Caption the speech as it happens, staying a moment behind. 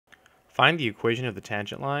Find the equation of the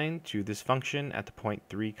tangent line to this function at the point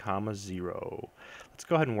 3, 0. Let's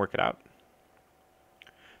go ahead and work it out.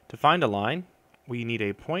 To find a line, we need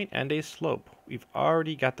a point and a slope. We've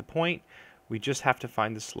already got the point, we just have to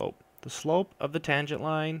find the slope. The slope of the tangent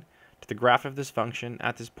line to the graph of this function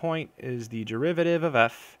at this point is the derivative of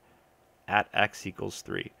f at x equals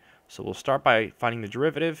 3. So we'll start by finding the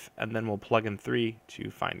derivative, and then we'll plug in 3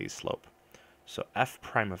 to find the slope. So f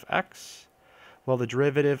prime of x, well, the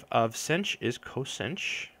derivative of sinh is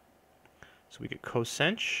cosinh. So we get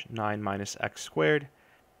cosinh 9 minus x squared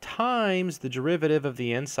times the derivative of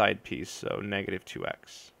the inside piece, so negative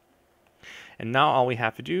 2x. And now all we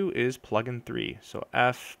have to do is plug in 3. So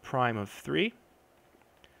f prime of 3,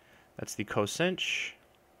 that's the cosinh.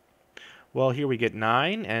 Well, here we get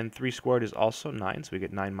 9, and 3 squared is also 9, so we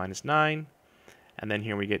get 9 minus 9. And then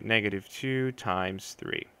here we get negative 2 times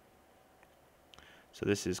 3. So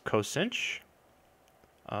this is cosinh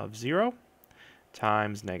of 0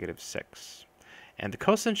 times negative 6. And the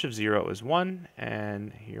cosinh of 0 is 1,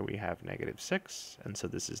 and here we have negative 6, and so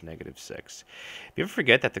this is negative 6. If you ever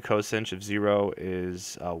forget that the cosinh of 0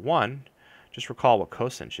 is 1, just recall what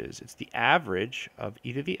cosinh is. It's the average of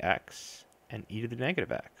e to the x and e to the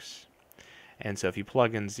negative x. And so if you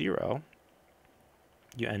plug in 0,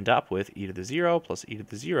 you end up with e to the 0 plus e to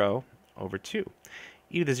the 0 over 2.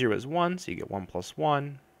 E to the 0 is 1, so you get 1 plus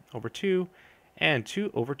 1 over 2, and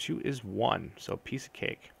 2 over 2 is 1, so piece of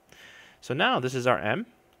cake. So now this is our m,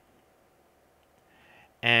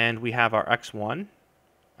 and we have our x1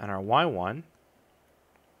 and our y1.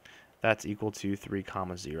 That's equal to 3,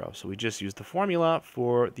 0. So we just use the formula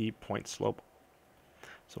for the point slope.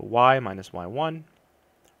 So y minus y1, or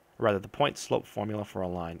rather the point slope formula for a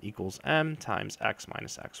line, equals m times x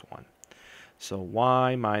minus x1. So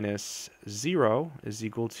y minus 0 is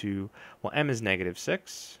equal to, well, m is negative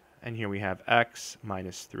 6, and here we have x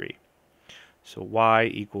minus 3. So y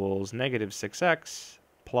equals negative 6x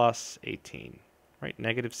plus 18. Right?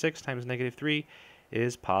 Negative 6 times negative 3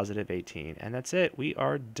 is positive 18. And that's it. We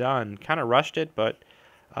are done. Kind of rushed it, but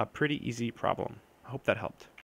a pretty easy problem. I hope that helped.